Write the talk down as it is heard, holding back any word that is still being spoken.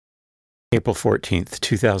April 14th,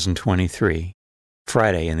 2023,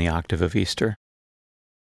 Friday in the octave of Easter.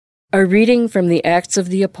 A reading from the Acts of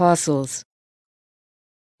the Apostles.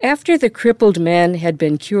 After the crippled man had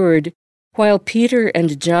been cured, while Peter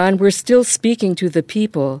and John were still speaking to the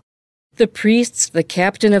people, the priests, the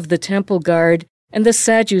captain of the temple guard, and the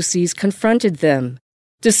Sadducees confronted them,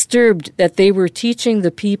 disturbed that they were teaching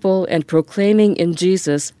the people and proclaiming in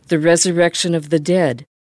Jesus the resurrection of the dead.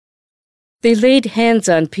 They laid hands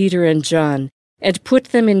on Peter and John and put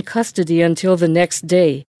them in custody until the next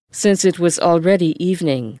day, since it was already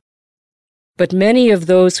evening. But many of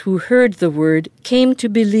those who heard the word came to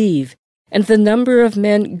believe, and the number of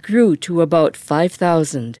men grew to about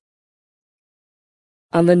 5,000.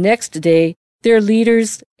 On the next day, their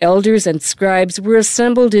leaders, elders, and scribes were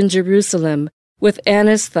assembled in Jerusalem with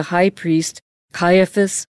Annas the high priest,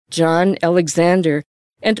 Caiaphas, John, Alexander,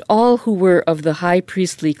 and all who were of the high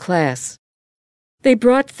priestly class. They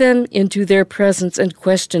brought them into their presence and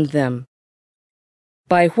questioned them.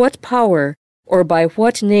 "By what power or by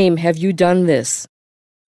what name have you done this?"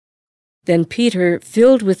 Then Peter,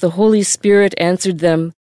 filled with the Holy Spirit, answered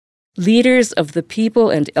them, "Leaders of the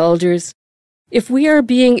people and elders, if we are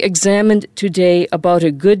being examined today about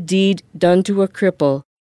a good deed done to a cripple,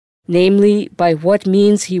 namely, by what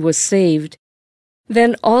means he was saved,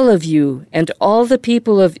 then all of you and all the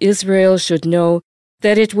people of Israel should know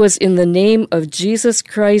that it was in the name of Jesus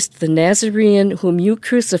Christ the Nazarene whom you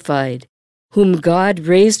crucified, whom God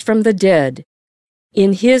raised from the dead.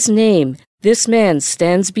 In his name this man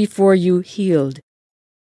stands before you healed.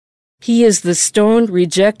 He is the stone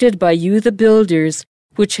rejected by you the builders,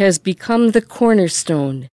 which has become the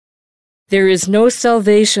cornerstone. There is no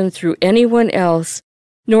salvation through anyone else,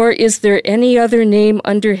 nor is there any other name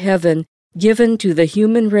under heaven given to the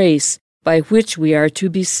human race by which we are to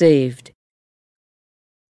be saved."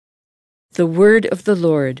 The Word of the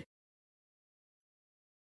Lord.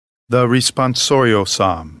 The Responsorio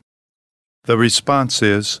Psalm. The response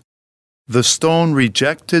is, "The stone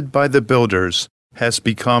rejected by the builders has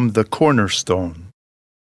become the cornerstone."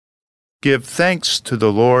 Give thanks to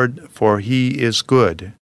the Lord, for he is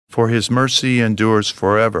good, for his mercy endures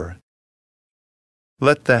forever.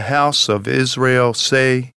 Let the house of Israel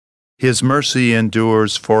say, "His mercy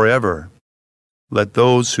endures forever." Let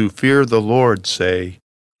those who fear the Lord say,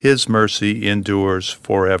 "His mercy endures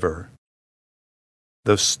forever."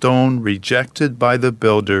 The stone rejected by the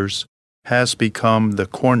builders has become the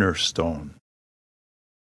cornerstone.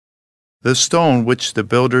 The stone which the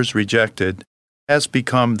builders rejected has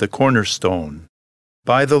become the cornerstone.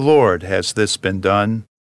 By the Lord has this been done.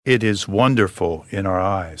 It is wonderful in our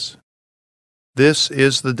eyes. This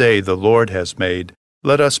is the day the Lord has made.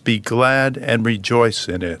 Let us be glad and rejoice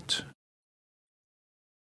in it.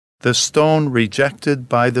 The stone rejected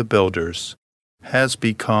by the builders has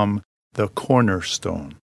become the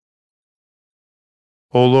cornerstone.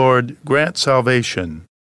 O Lord, grant salvation.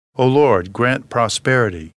 O Lord, grant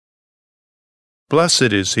prosperity.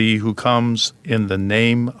 Blessed is he who comes in the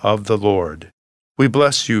name of the Lord. We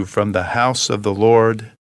bless you from the house of the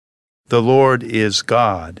Lord. The Lord is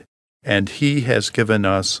God, and he has given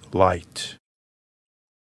us light.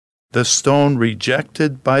 The stone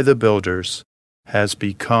rejected by the builders has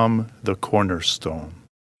become the cornerstone.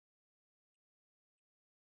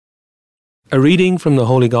 A reading from the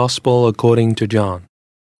Holy Gospel according to John.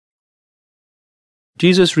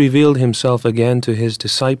 Jesus revealed himself again to his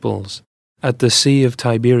disciples at the Sea of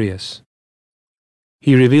Tiberias.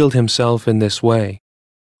 He revealed himself in this way.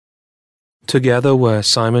 Together were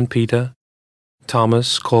Simon Peter,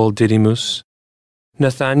 Thomas called Didymus,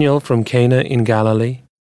 Nathanael from Cana in Galilee,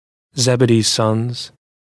 Zebedee's sons,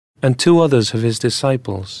 and 2 others of his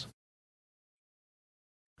disciples.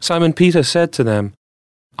 Simon Peter said to them,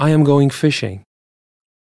 "I am going fishing."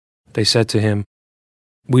 They said to him,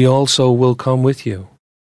 "We also will come with you."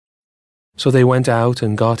 So they went out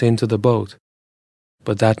and got into the boat,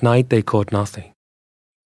 but that night they caught nothing.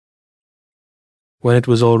 When it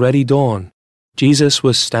was already dawn, Jesus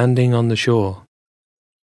was standing on the shore,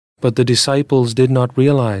 but the disciples did not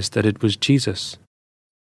realize that it was Jesus.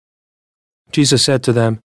 Jesus said to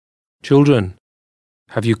them, "Children,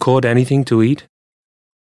 have you caught anything to eat?"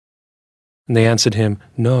 And they answered him,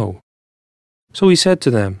 "No." So he said to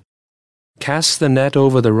them, "Cast the net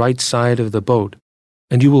over the right side of the boat,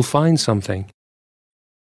 and you will find something."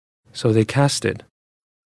 So they cast it,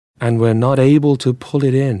 and were not able to pull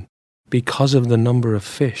it in because of the number of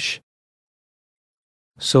fish.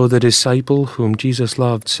 So the disciple whom Jesus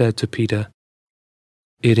loved said to Peter,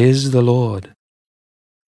 "It is the Lord."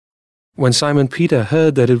 When Simon Peter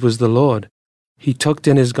heard that it was the Lord, he tucked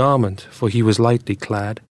in his garment, for he was lightly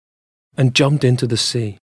clad, and jumped into the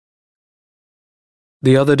sea.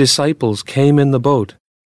 The other disciples came in the boat,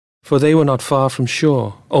 for they were not far from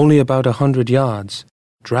shore, only about 100 yards,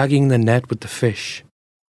 dragging the net with the fish.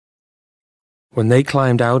 When they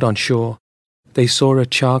climbed out on shore, they saw a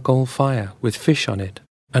charcoal fire with fish on it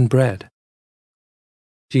and bread.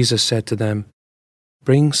 Jesus said to them,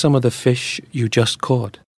 "Bring some of the fish you just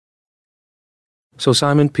caught." So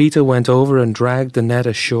Simon Peter went over and dragged the net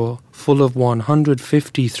ashore full of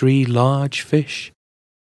 153 large fish.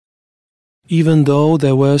 Even though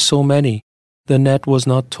there were so many, the net was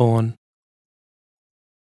not torn.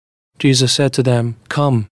 Jesus said to them,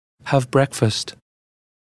 "Come, have breakfast."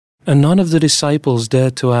 And none of the disciples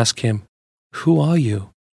dared to ask him, "Who are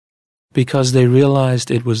you?" because they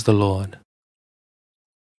realized it was the Lord.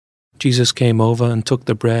 Jesus came over and took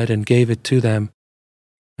the bread and gave it to them,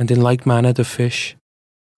 and in like manner the fish.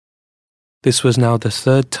 This was now the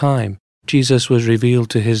third time Jesus was revealed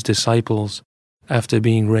to his disciples after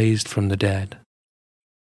being raised from the dead.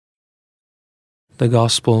 The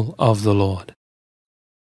Gospel of the Lord.